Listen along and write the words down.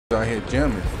Out here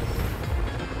jamming.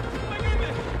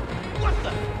 What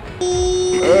the?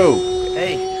 Oh.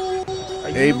 Hey.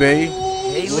 Hey, babe.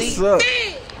 Haley? What's up?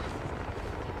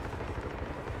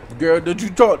 Girl, don't you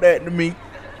talk that to me?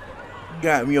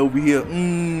 Got me over here.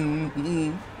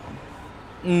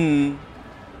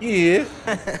 Yeah.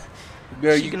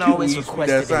 Girl, She you can cute always when you speak request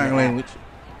that it in sign the language.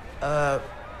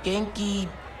 Genki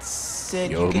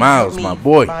said Yo, you can Miles, help me my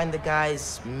boy. find the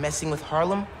guys messing with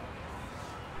Harlem.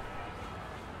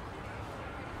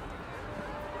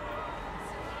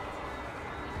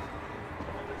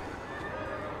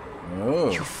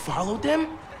 Oh. You followed them?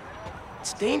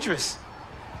 It's dangerous.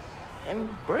 And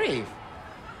brave.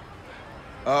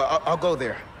 I'll go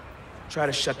there. Try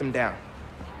to shut them down.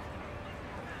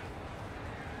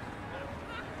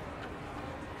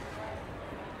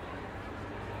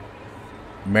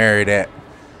 Marry that.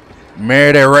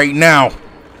 Marry that right now.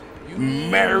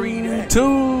 Marry that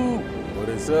too. What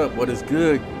is up? What is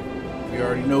good? You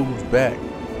already know who's back.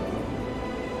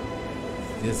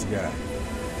 This guy.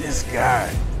 This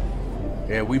guy.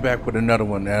 Yeah, we back with another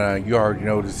one. You already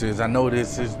know this is. I know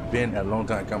this has been a long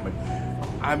time coming.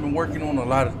 I've been working on a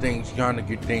lot of things, trying to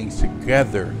get things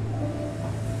together.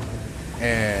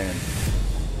 And,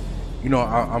 you know,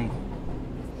 I'm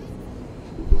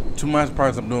to my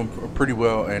surprise, I'm doing pretty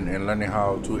well and learning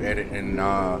how to edit and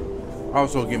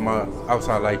also get my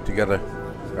outside life together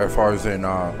as far as in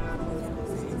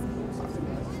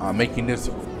making this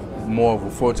more of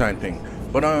a full-time thing.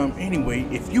 But anyway,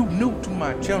 if you new to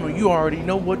my channel, you already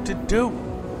know what to do.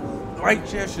 Like,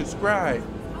 share, subscribe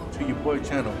to your boy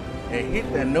channel and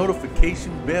hit that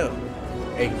notification bell.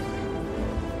 Hey,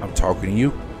 I'm talking to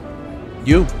you.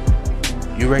 You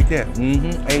right there.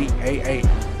 Hey,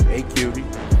 cutie.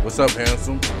 What's up,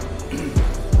 handsome?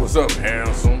 What's up,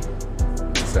 handsome?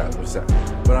 What's up?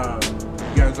 But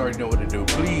you guys already know what to do.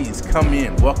 Please come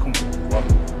in. Welcome.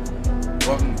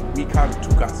 Mikado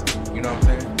to casa. You know what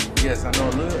I'm saying? Yes, I know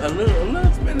a little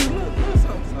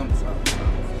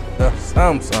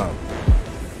something.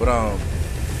 But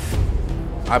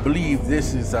I believe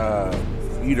this is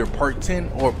either part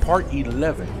 10 or part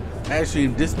 11. Actually,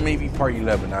 this may be part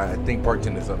 11. I think part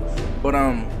 10 is up. But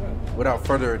without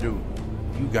further ado,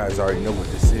 you guys already know what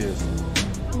this is.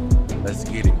 Let's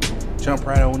get it. Jump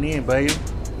right on in, baby. You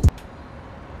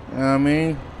know what I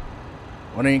mean?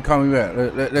 Why they ain't call me back?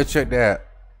 Let's check that.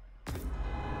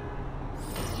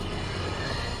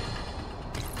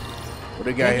 What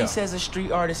they got here? He says a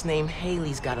street artist named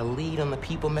Haley's got a lead on the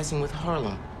people messing with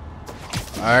Harlem.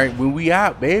 All right, when we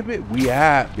out, baby. We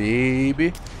out,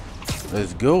 baby.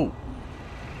 Let's go.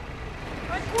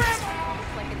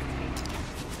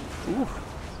 Ooh.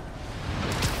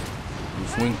 You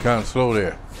swing kind of slow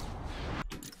there.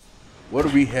 What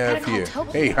do we have here?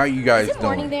 Hey, how you guys doing?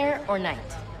 Morning there or night?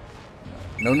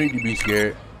 No need to be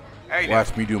scared. Hey,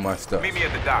 watch me do my stuff. Meet me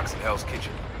at the docks in Hell's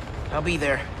Kitchen. I'll be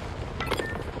there.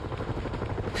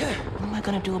 What am I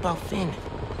gonna do about Finn? Am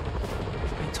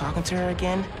I talking to her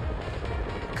again?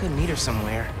 I could meet her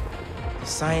somewhere. The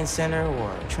Science Center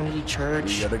or Trinity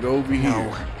Church. You gotta go over here.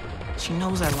 No. She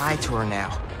knows I lied to her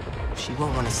now. She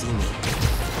won't want to see me.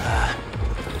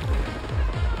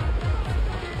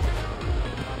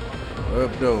 What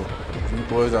up, though? You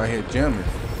boys out here jamming.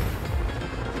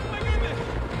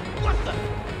 What the?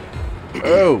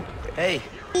 Oh. Hey.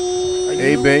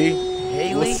 Hey, babe.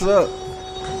 Haley? What's up?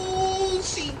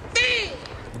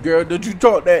 Girl, don't you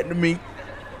talk that to me?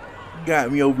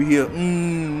 Got me over here.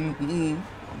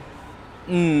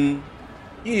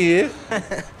 Yeah.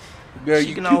 Girl, She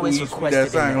you can cute when always you speak request that it in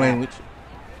sign the language.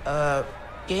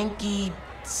 Genki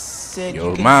said Yo,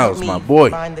 you can Miles, help me my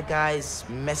boy. find the guys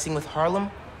messing with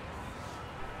Harlem.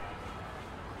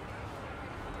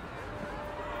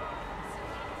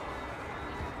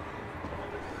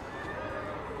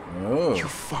 Oh. You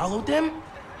followed them?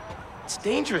 It's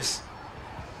dangerous.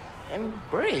 And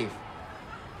brave.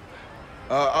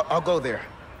 I'll go there.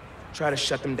 Try to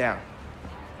shut them down.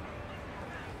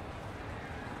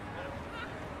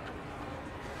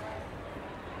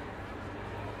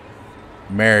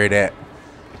 Marry that.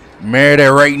 Marry that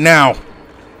right now.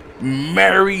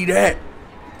 Marry that.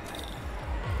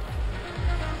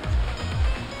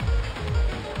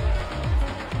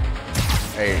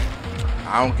 Hey,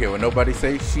 I don't care what nobody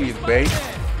say. She is bae.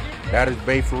 That is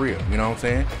bae for real. You know what I'm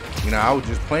saying? You know, I was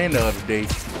just playing the other day,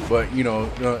 but you know,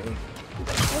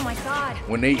 Oh my God!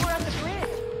 when they We're on the bridge.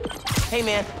 Hey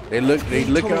man, they look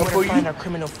out for find you. our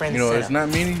criminal friend You know, it's not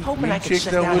many chicks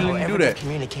that are willing to do that.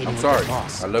 I'm sorry.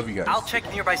 I love you guys. I'll check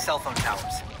nearby cell phone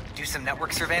towers. Do some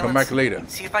network surveillance. Come back later.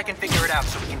 See if I can figure it out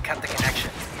so we can cut the connection.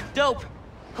 Dope.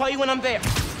 Call you when I'm there.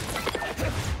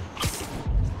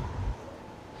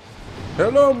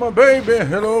 Hello, my baby.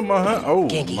 Hello, my hun. Oh,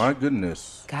 Genki. my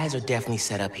goodness. Guys are definitely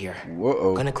set up here.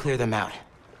 Whoa. Gonna clear them out.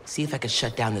 See if I can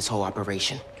shut down this whole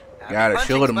operation. Gotta Happy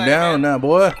shut them hunting, down Spider-Man. now,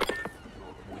 boy.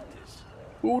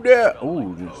 Who that?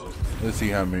 Oh, let's see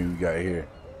how many we got here.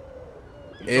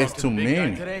 It's too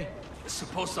many. Today?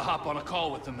 Supposed to hop on a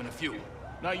call with them in a few.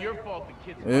 Not your fault the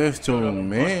kids It's too showed up and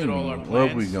busted many. all our What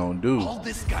we plans. gonna do? All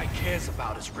this guy cares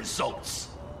about is results.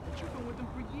 But you've been with them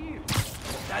for years.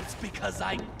 That's because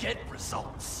I get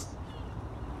results.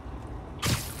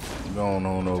 Going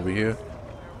on over here.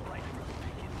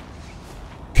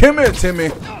 Come here, Timmy.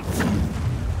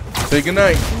 Say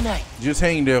goodnight. Good night. Just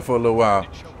hang there for a little while.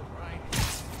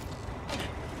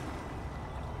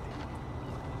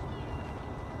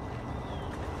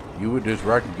 You with this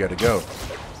rock, you gotta go.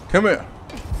 Come here.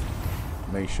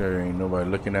 Make sure there ain't nobody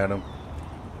looking at him.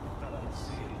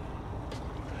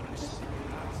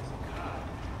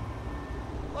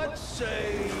 Let's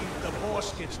say the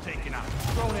boss gets taken out,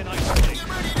 thrown in isolation.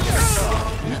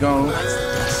 You gone.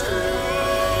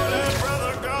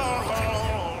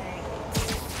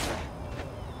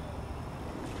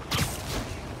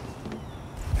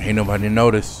 Ain't nobody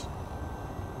notice.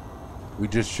 We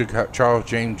just shook out Charles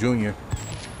James Jr.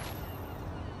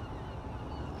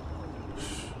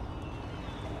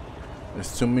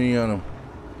 There's too many of them.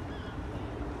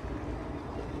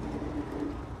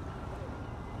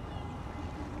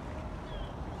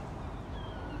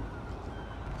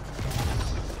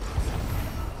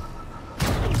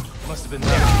 Must have been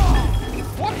there.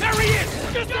 What? There he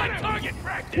is! Just like target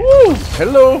practice! Woo!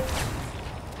 Hello.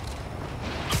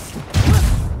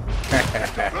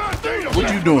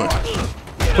 What you doing?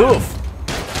 Poof.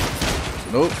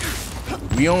 Nope.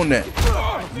 We own that.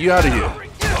 You out of here.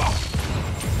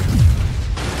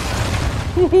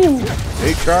 Woohoo!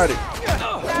 They tried it.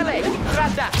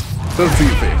 Close to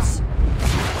your face.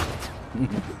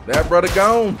 That brother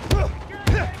gone.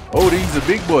 Oh, he's a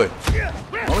big boy.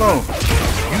 Hold on.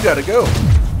 You gotta go.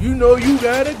 You know you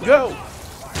gotta go.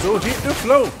 So hit the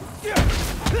floor.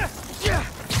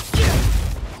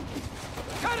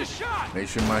 Make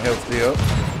sure my health stay up.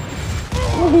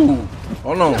 Ooh.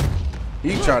 Hold on.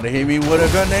 He tried to hit me with a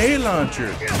grenade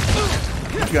launcher.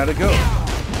 You gotta go.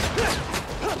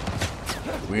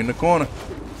 We in the corner.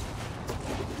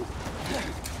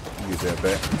 Get that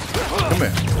back. Come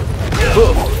here.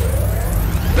 Look.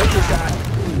 That's your shot.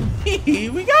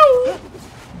 Here we go.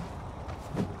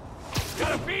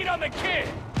 Got a beat on the kid!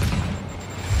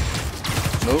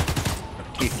 Nope.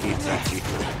 Taking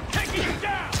you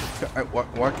down!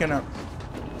 Why can't I?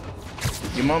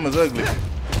 Your mama's ugly.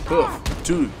 Hoof.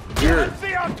 Two. Here. Let's see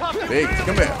how tough you Hey, really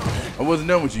come here. I wasn't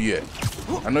done with you yet.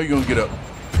 I know you're gonna get up.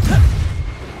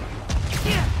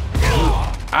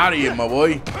 Out of here, my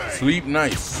boy. Sleep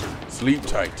nice. Sleep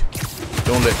tight.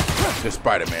 Don't let the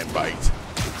Spider-Man bite.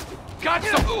 got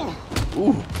some!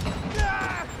 Ooh.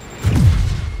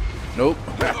 Nope.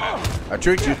 I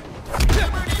tricked you.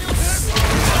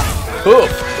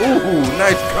 Hoof. Ooh,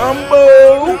 nice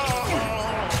combo.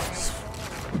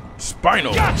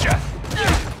 Spinal. Gotcha!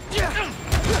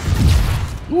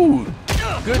 Ooh,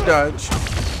 good dodge.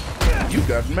 You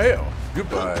got mail.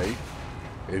 Goodbye.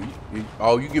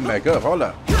 Oh, you get back up. Hold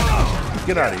up.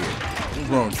 Get out of here. What's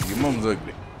wrong with you? Your mom's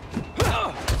ugly.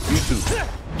 You too.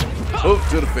 Hook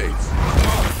to the face.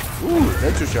 Ooh,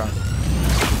 that's your shot.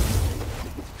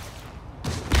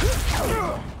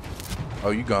 Oh,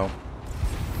 you gone.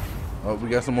 Oh, we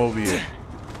got some over here.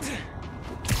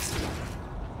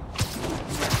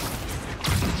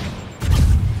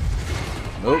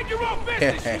 Nope. Mind your own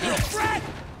business, you little brat!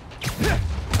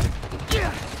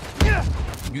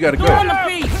 You gotta go. On the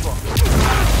beat.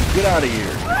 Get out of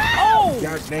here. Oh,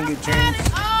 God dang it, James.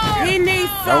 he needs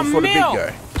That was some for the big milk.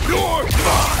 guy.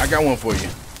 I got one for you.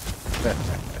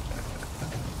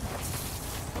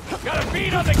 Got a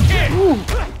beat on the kid!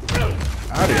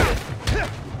 Out of here.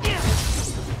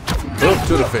 Hook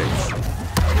to the face.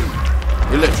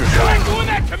 Electric You shot. ain't doing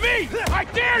that to me! I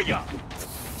dare ya!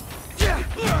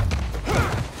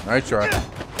 Nice try.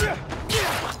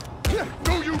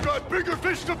 No, you got bigger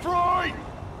fish to fry!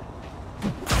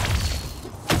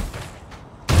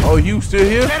 Oh, you still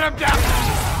here? Get him down!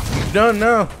 You done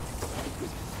now?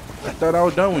 I thought I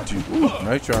was done with you. Ooh,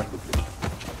 nice try.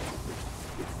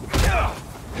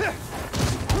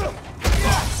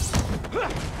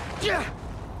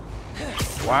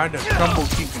 Why the combo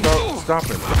keep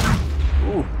stopping?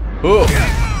 Ooh.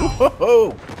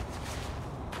 Oh.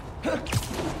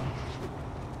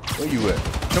 Where you at?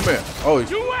 Come here. Oh,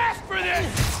 he's, You asked for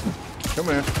this! come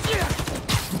here.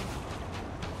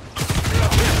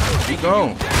 Keep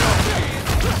going.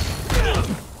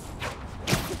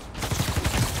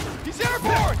 He's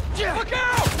Centerboard! Look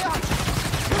out!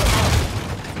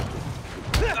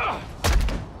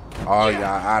 Oh, y'all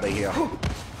out of here.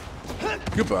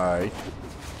 Goodbye.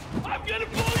 I'm gonna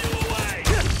blow you away!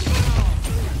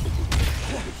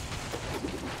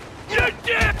 You're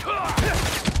dead!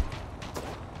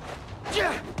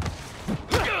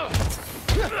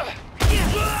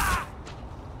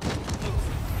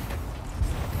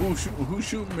 Who's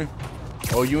shooting me?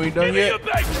 Oh, you ain't done Give me yet? a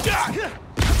big shot!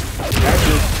 That's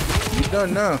it. You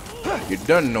done now. You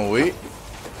done know it.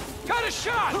 Got a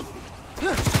shot!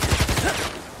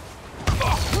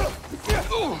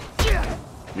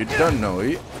 You done know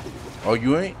it. Oh,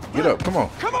 you ain't? Get up. Come on.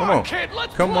 Come on, kid,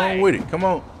 let's Come play. on with it. Come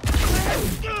on.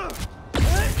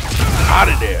 Out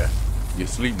of there. You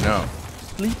sleep now.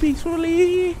 Sleep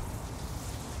peacefully.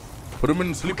 Put him in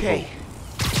the sleep Okay.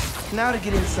 Now to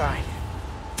get inside.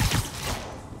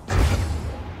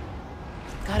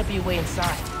 Gotta be a way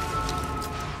inside.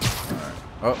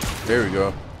 Oh, there we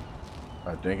go.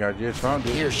 I think I just found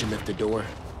it. Here should lift the door.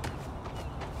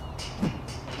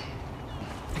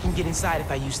 I can get inside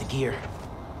if I use the gear.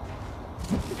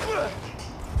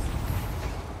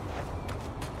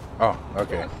 Oh,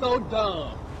 okay. You're so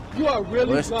dumb. You are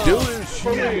really Let's dumb. do it.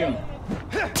 For real.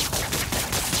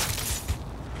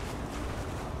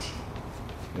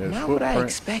 There's Not what I footprint.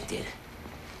 expected.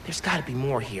 There's gotta be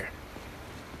more here.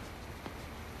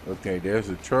 Okay, there's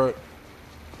a truck.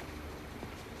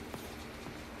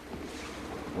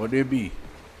 What'd it be?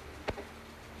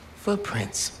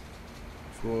 Footprints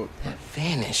Footprint. that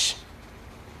vanish.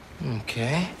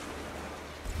 Okay.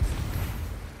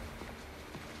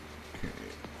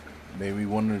 Maybe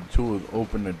one of the two will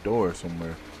open the door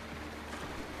somewhere.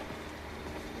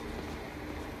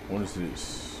 What is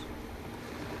this?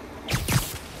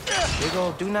 Big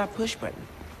old do not push button.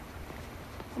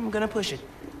 I'm gonna push it.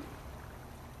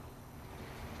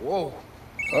 Whoa.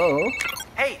 Oh,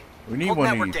 Hey, we need hold one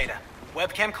of network these. data.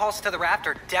 Webcam calls to the raft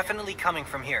are definitely coming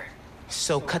from here.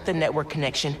 So cut the network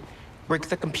connection, brick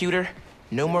the computer,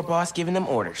 no more boss giving them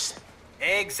orders.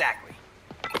 Exactly.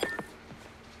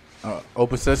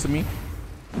 Open sesame.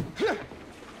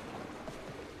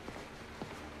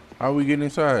 How we getting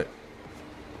inside?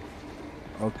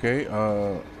 Okay,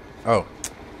 oh,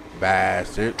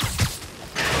 bastard.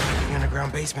 The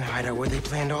underground basement hideout where they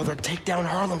planned all their takedown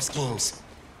Harlem schemes.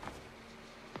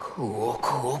 Cool,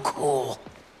 cool, cool.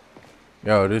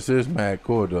 Yo, this is mad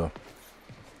cool though.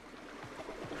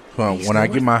 So Hey, when I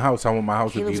Stewart, get my house, I want my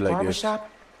house to Caleb's be like this. barbershop,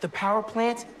 the power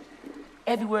plant,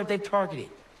 everywhere they've targeted.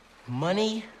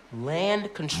 Money,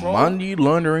 land, control. Money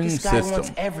laundering This guy system.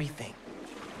 wants everything.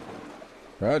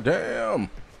 God damn.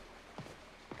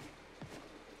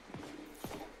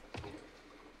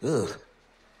 Ugh.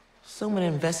 Someone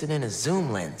invested in a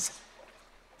zoom lens.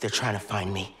 They're trying to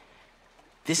find me.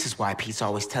 This is why Pete's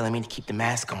always telling me to keep the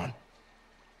mask on.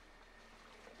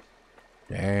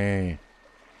 Dang.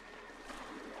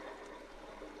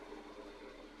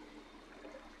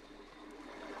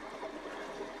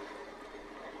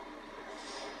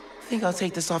 I think I'll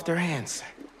take this off their hands.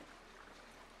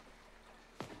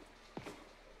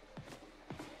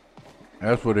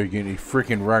 That's where they're getting these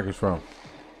freaking rockets from.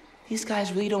 These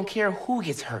guys really don't care who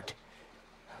gets hurt.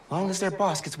 As long as their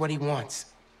boss gets what he wants.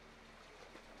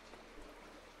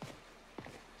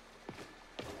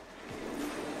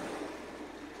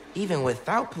 Even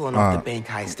without pulling off the bank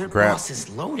heist, their boss is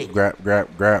loaded.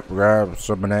 Grab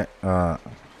some of that.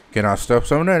 Can I stuff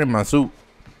some of that in my suit?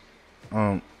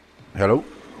 Hello?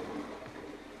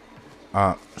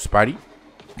 Spidey?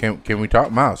 Can we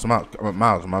talk? Miles,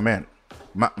 my man.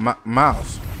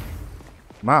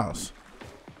 Miles.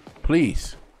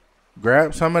 Please.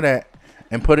 Grab some of that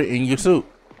and put it in your suit.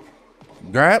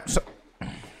 Grab some.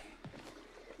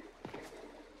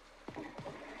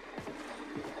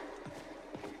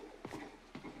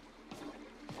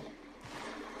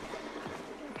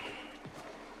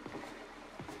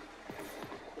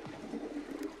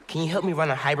 Can you help me run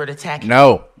a hybrid attack?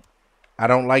 No. I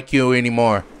don't like you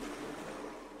anymore.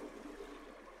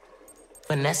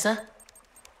 Vanessa?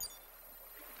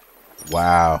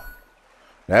 Wow.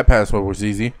 That password was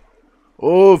easy.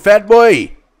 Oh, fat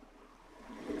boy.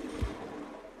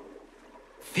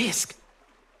 Fisk.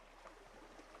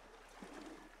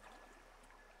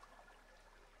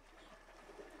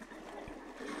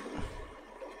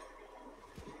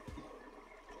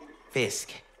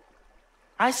 Fisk.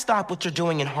 I stop what you're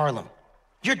doing in Harlem.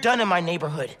 You're done in my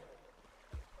neighborhood.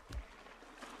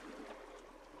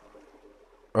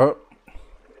 Oh.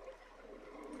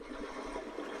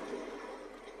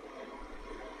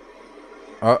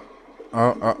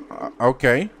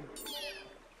 Okay.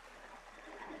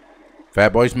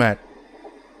 Fat boy's mad.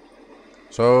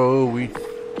 So we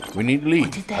need to leave.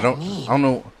 What did that I don't mean?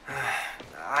 know.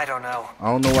 I don't know. I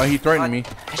don't know why he threatened me.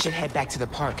 I should head back to the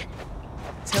park.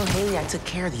 Tell Haley I took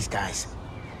care of these guys.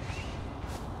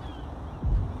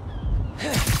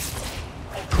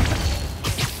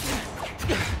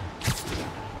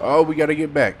 Oh, we gotta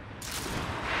get back.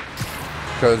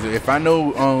 Cause if I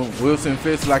know Wilson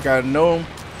Fisk like I know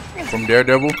him from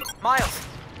Daredevil. Miles,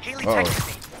 Haley texted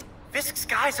me. Fisk's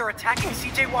guys are attacking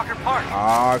CJ Walker Park.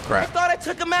 Ah, I crap. thought I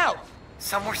took them out.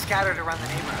 Some were scattered around the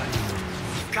neighborhood.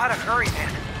 You've gotta hurry,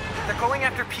 man. They're going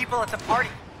after people at the party.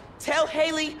 Tell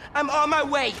Haley I'm on my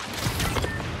way.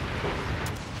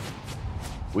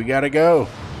 We gotta go.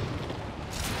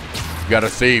 Gotta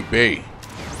save Bay.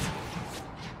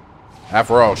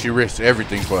 After all, she risked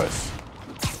everything for us.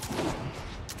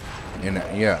 And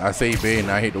yeah, I saved Bay and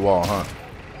I hit the wall, huh?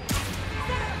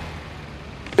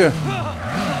 Yeah.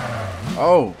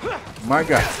 Oh, my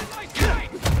God.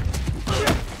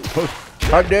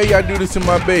 How dare y'all do this in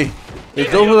my Bay? Is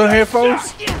those little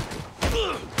headphones?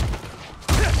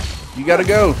 You gotta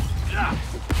go.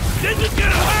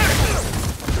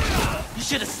 You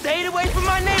should have stayed away from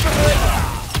my neighborhood.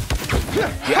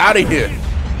 Get out of here.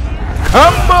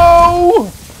 Combo!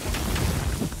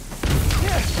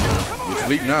 You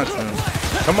sleep now, son.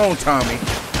 Come on, Tommy.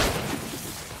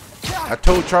 I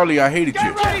told Charlie I hated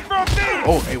you.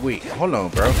 Oh, hey, wait. Hold on,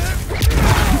 bro. You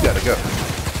gotta go.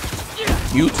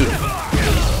 You too.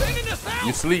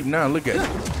 You sleep now. Look at you.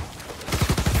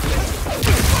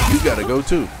 You gotta go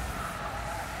too.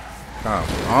 Come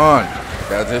on.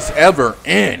 Does this ever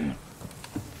end?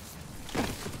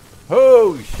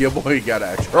 Oh, your boy got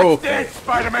a trophy. Dead,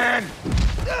 Spider-Man.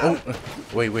 Oh,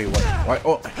 wait, what? Why?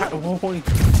 Oh,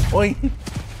 oi.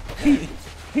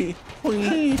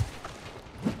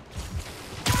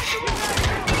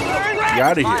 Get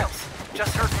out of here. Miles,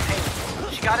 just heard from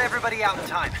Haley. She got everybody out in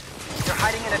time. They're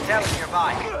hiding in a deli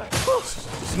nearby. I was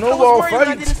Snowball worried when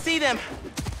I didn't fight. see them.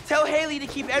 Tell Haley to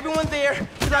keep everyone there,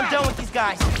 because I'm done with these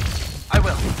guys. I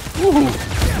will. Ooh,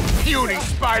 Beauty,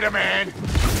 Spider-Man.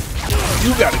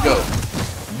 you gotta go.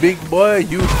 Big boy,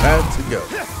 you have to go.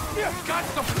 Got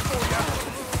something for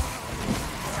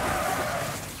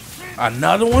you.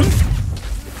 Another one?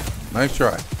 Nice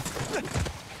try.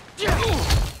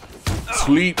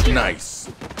 Sleep nice.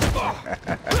 Get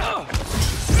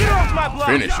off my block.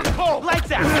 Finish it.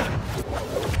 Lights out.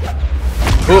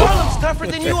 Hook. Harlem's tougher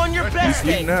than you on your You best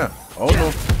sleep day. now. Oh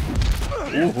no.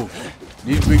 Ooh,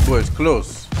 these big boys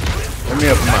close. Let me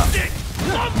help him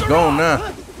out. Go on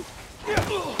now.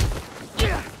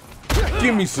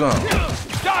 Give me some.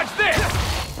 Dodge this.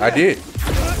 I did.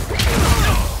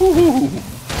 Ooh,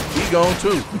 he gone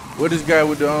too. What this guy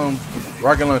with the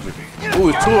rocket launcher? Ooh,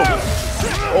 it's two of them.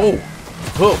 Oh,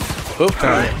 hoof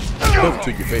time. Hoof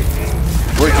to your face.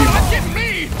 Break him off. Get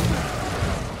me.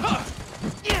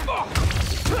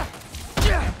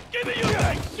 Give me your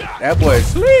next shot. That boy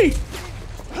asleep.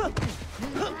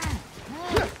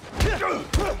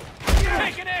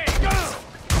 Take an aim.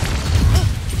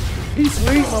 He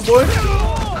sleep, my boy.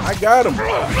 I got him.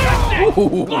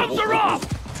 Ooh. Gloves are off.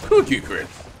 Cookie crisp.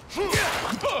 You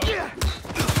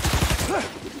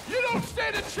don't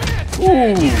stand a chance.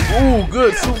 Ooh,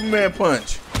 good Superman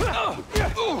punch.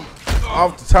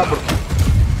 Off the top of the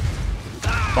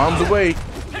bombs away.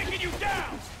 Taking you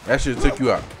down. That should have took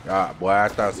you out. Ah, boy, I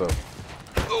thought so.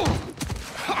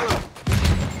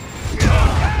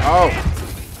 Oh,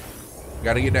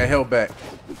 gotta get that health back.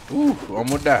 Ooh, I'm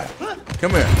gonna die.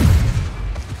 Come here.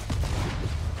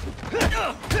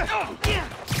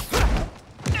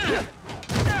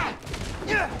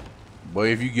 Boy,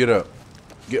 if you get up,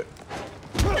 get.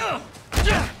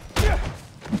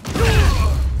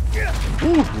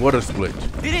 Ooh, what a split.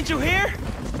 Didn't you hear?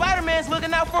 Spider-Man's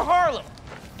looking out for Harlem.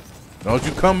 Don't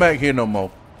you come back here no more.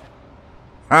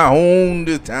 I own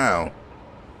this town.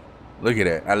 Look at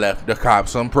that. I left the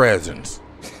cops some presents.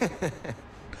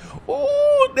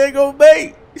 Ooh, there go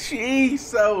Babe. She's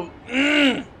so.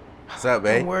 What's up,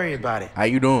 babe? Don't worry about it. How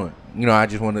you doing? You know, I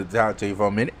just wanted to talk to you for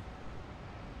a minute.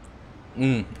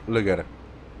 Look at her.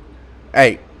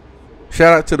 Hey,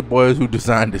 shout out to the boys who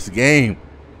designed this game.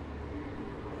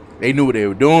 They knew what they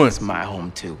were doing. It's my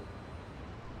home too.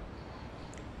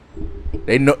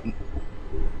 They know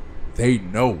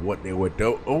what they were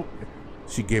doing. Oh,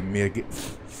 she giving me a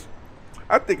gift.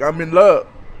 I think I'm in love.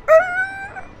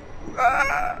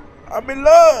 I'm in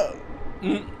love.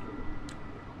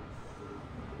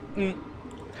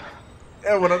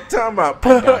 That's what I'm talking about.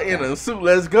 Put her in a suit.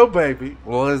 Let's go, baby.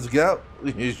 Well, let's go.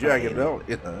 He's dragging on.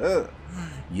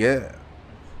 Yeah.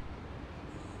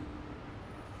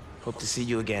 Hope to see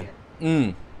you again.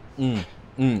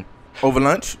 Over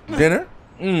lunch? Dinner?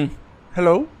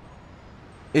 Hello?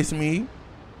 It's me.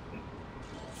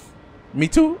 Me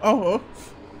too? Oh.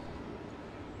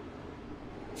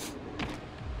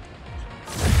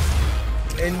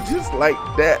 And just like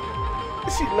that,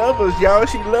 she love us, y'all.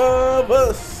 She love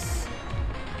us.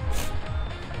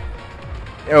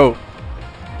 Yo,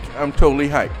 I'm totally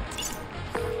hyped.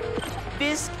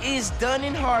 Fisk is done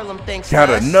in Harlem, thanks Got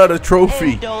to us. another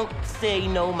trophy. And don't say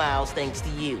no, Miles, thanks to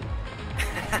you.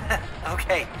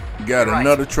 Okay. Got you're right.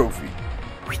 another trophy.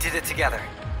 We did it together.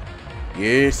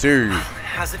 Yes, sir.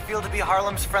 How's it feel to be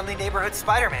Harlem's friendly neighborhood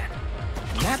Spider-Man?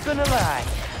 Not gonna lie,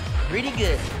 pretty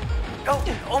good. Oh,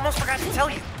 almost forgot to tell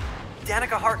you.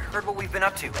 Danica Hart heard what we've been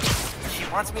up to. She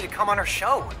wants me to come on her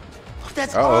show. Oh,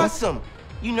 that's Uh-oh. awesome.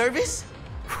 You nervous?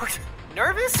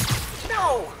 Nervous?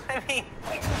 No. I mean,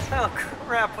 oh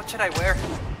crap, what should I wear?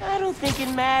 I don't think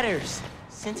it matters,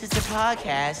 since it's a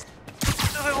podcast.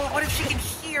 What if she can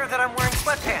hear that I'm wearing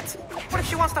sweatpants? What if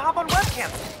she wants to hop on webcam?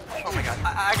 Oh my god,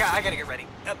 I gotta get ready.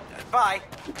 Bye.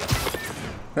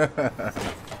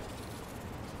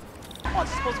 Oh,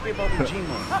 it's supposed to be about the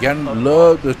G-Man. Gotta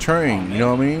love the train, you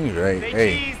know what I mean? Right,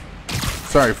 hey.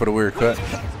 Sorry for the weird cut,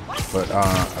 but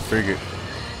I figured.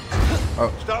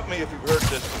 Oh, Stop me if you've heard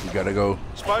this. you gotta go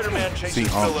Spider-Man chases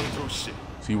villain through city.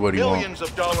 see what he Millions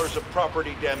wants. of dollars of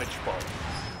property damage fall.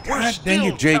 We're God still dang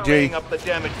it, JJ. tallying up the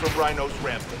damage from Rhino's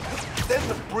rampage. Then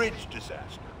the bridge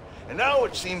disaster. And now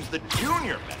it seems the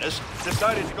Junior Menace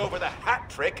decided to go for the hat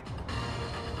trick.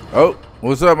 Oh,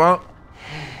 what's up, Mom?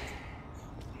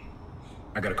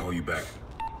 I gotta call you back.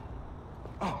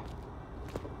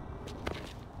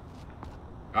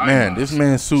 Man, this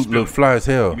man's suit look fly as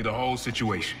hell. Give me the whole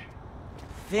situation.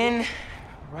 Finn,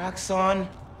 Roxxon,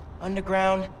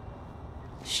 Underground.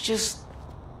 It's just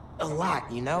a lot,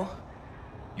 you know?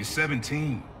 You're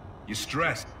 17. You're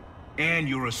stressed. And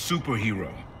you're a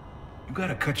superhero. You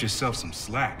gotta cut yourself some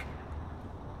slack.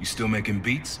 You still making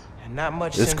beats? And not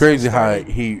much It's since crazy we how started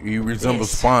he resembles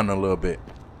this. Spawn a little bit.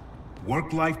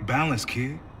 Work-life balance,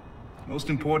 kid. Most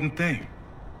important thing.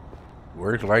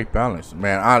 Work-life balance.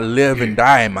 Man, I live and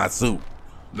die in my suit.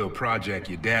 Little project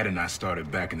your dad and I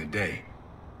started back in the day.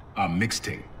 Our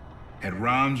mixtape. Had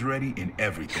rhymes ready and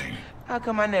everything. How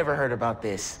come I never heard about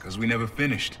this? Cause we never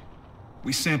finished.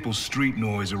 We sampled street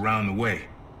noise around the way.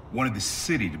 Wanted the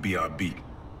city to be our beat.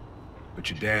 But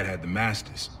your dad had the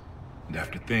masters. And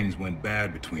after things went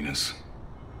bad between us.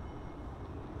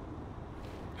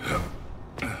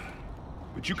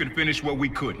 But you can finish what we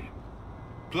couldn't.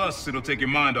 Plus, it'll take your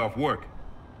mind off work.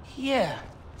 Yeah.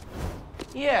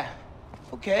 Yeah.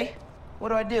 Okay. What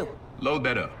do I do? Load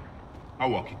that up.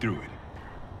 I'll walk you through it.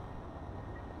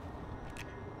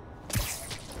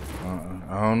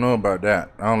 I don't know about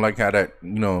that. I don't like how that, you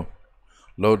know,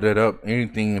 load that up.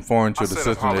 Anything foreign to the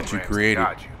system that you created.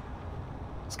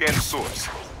 Scan the source.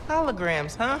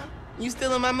 Holograms, huh? You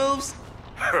stealing my moves?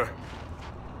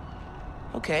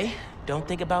 Okay. Don't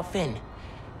think about Finn.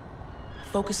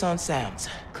 Focus on sounds.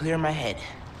 Clear my head.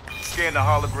 Scan the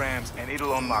holograms and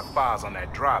it'll unlock files on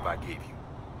that drive I gave you.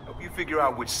 Help you figure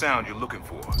out which sound you're looking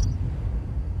for.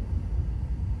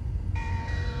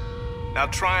 Now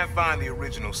try and find the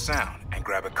original sound and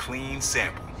grab a clean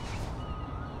sample.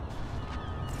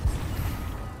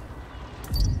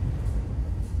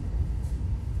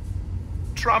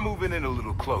 Try moving in a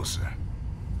little closer.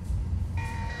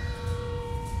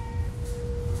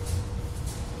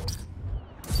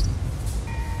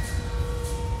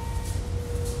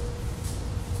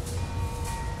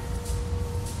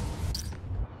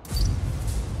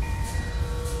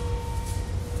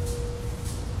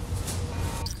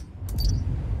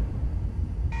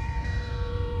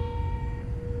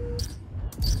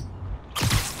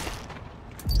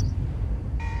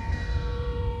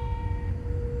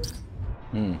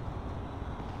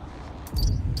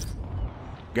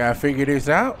 Gotta figure this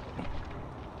out.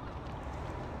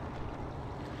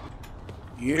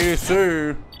 Yes,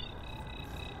 sir.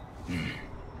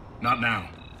 Not now.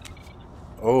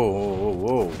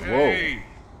 Whoa. Hey,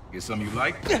 get something you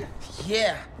like?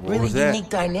 Yeah. What Really was that? unique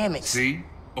dynamics. See?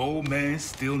 Old man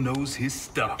still knows his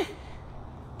stuff.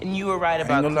 And you were right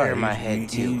about clearing my head,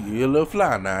 too. You're a little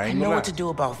fly now. I know what to do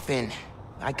about Finn.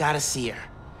 I gotta see her.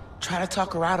 Try to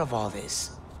talk her out of all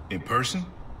this. In person?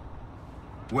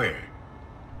 Where?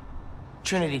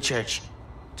 Trinity Church.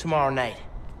 Tomorrow night.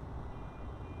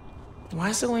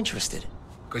 Why so interested?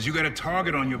 Because you got a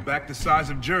target on your back the size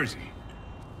of Jersey.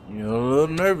 You're a little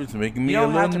nervous, making me You a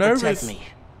don't little have to nervous. protect me.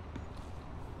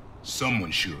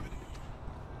 Someone should.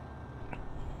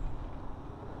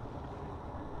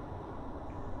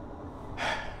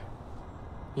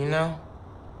 You know,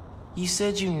 you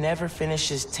said you never finished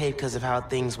this tape because of how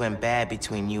things went bad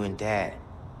between you and Dad.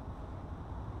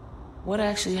 What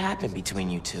actually happened between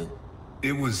you two?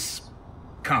 It was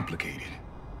complicated.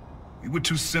 We were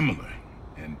too similar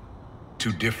and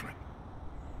too different.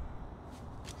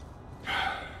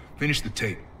 Finish the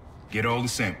tape, get all the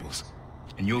samples,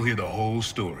 and you'll hear the whole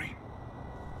story.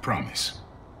 Promise.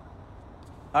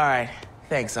 All right,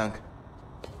 thanks, Unc.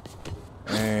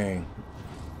 Dang.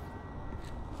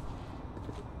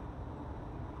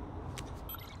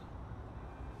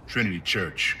 Trinity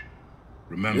Church.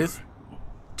 Remember, Yes.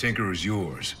 Tinker is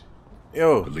yours,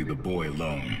 Yo. but leave the boy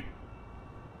alone.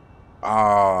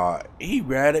 He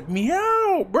ratted me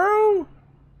out, bro.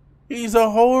 He's a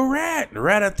whole rat.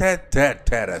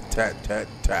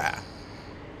 Rat-a-tat-tat-tat-tat-tat-tat.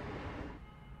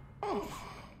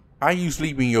 How you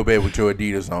sleep in your bed with your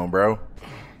Adidas on, bro?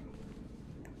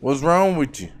 What's wrong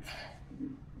with you?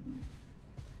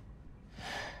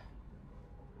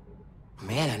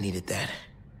 Man, I needed that.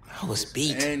 I was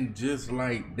beat. And just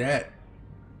like that,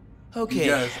 Okay,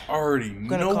 you guys already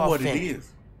gonna know call what Finn. it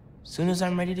is. soon as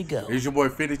I'm ready to go. It's your boy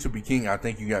Fitty to be King. I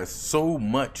thank you guys so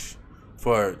much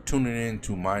for tuning in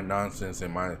to my nonsense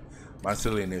and my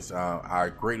silliness. I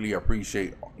greatly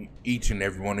appreciate each and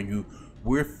every one of you.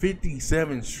 We're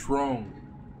 57 strong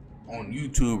on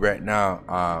YouTube right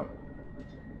now.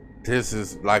 This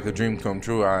is like a dream come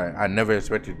true. I never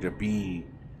expected to be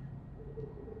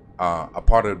a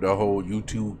part of the whole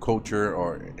YouTube culture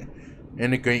or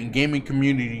in the gaming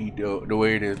community the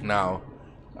way it is now,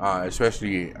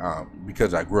 especially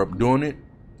because I grew up doing it,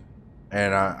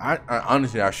 and I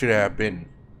honestly I should have been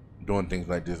doing things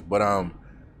like this, but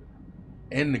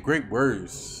in the great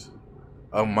words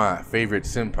of my favorite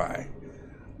senpai,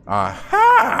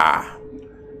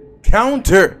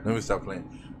 counter. Let me stop playing.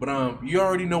 But you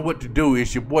already know what to do.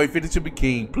 It's your boy Fitty to be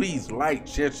King. Please like,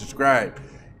 share, subscribe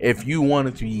if you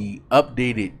want to be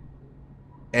updated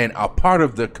and a part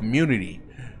of the community,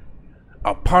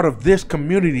 a part of this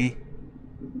community,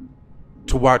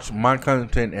 to watch my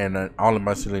content and all of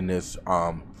my silliness,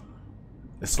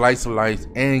 slice of life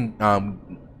and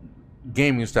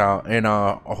gaming style. And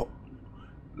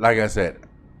like I said,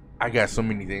 I got so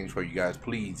many things for you guys.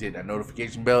 Please hit that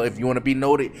notification bell if you want to be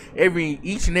noted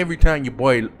each and every time your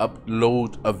boy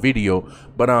uploads a video.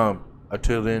 But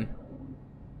until then,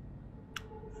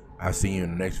 I'll see you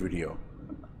in the next video.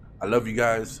 I love you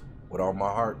guys with all my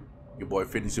heart. Your boy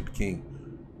Fitty Super King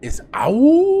is out.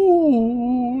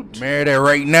 Marry that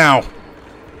right now.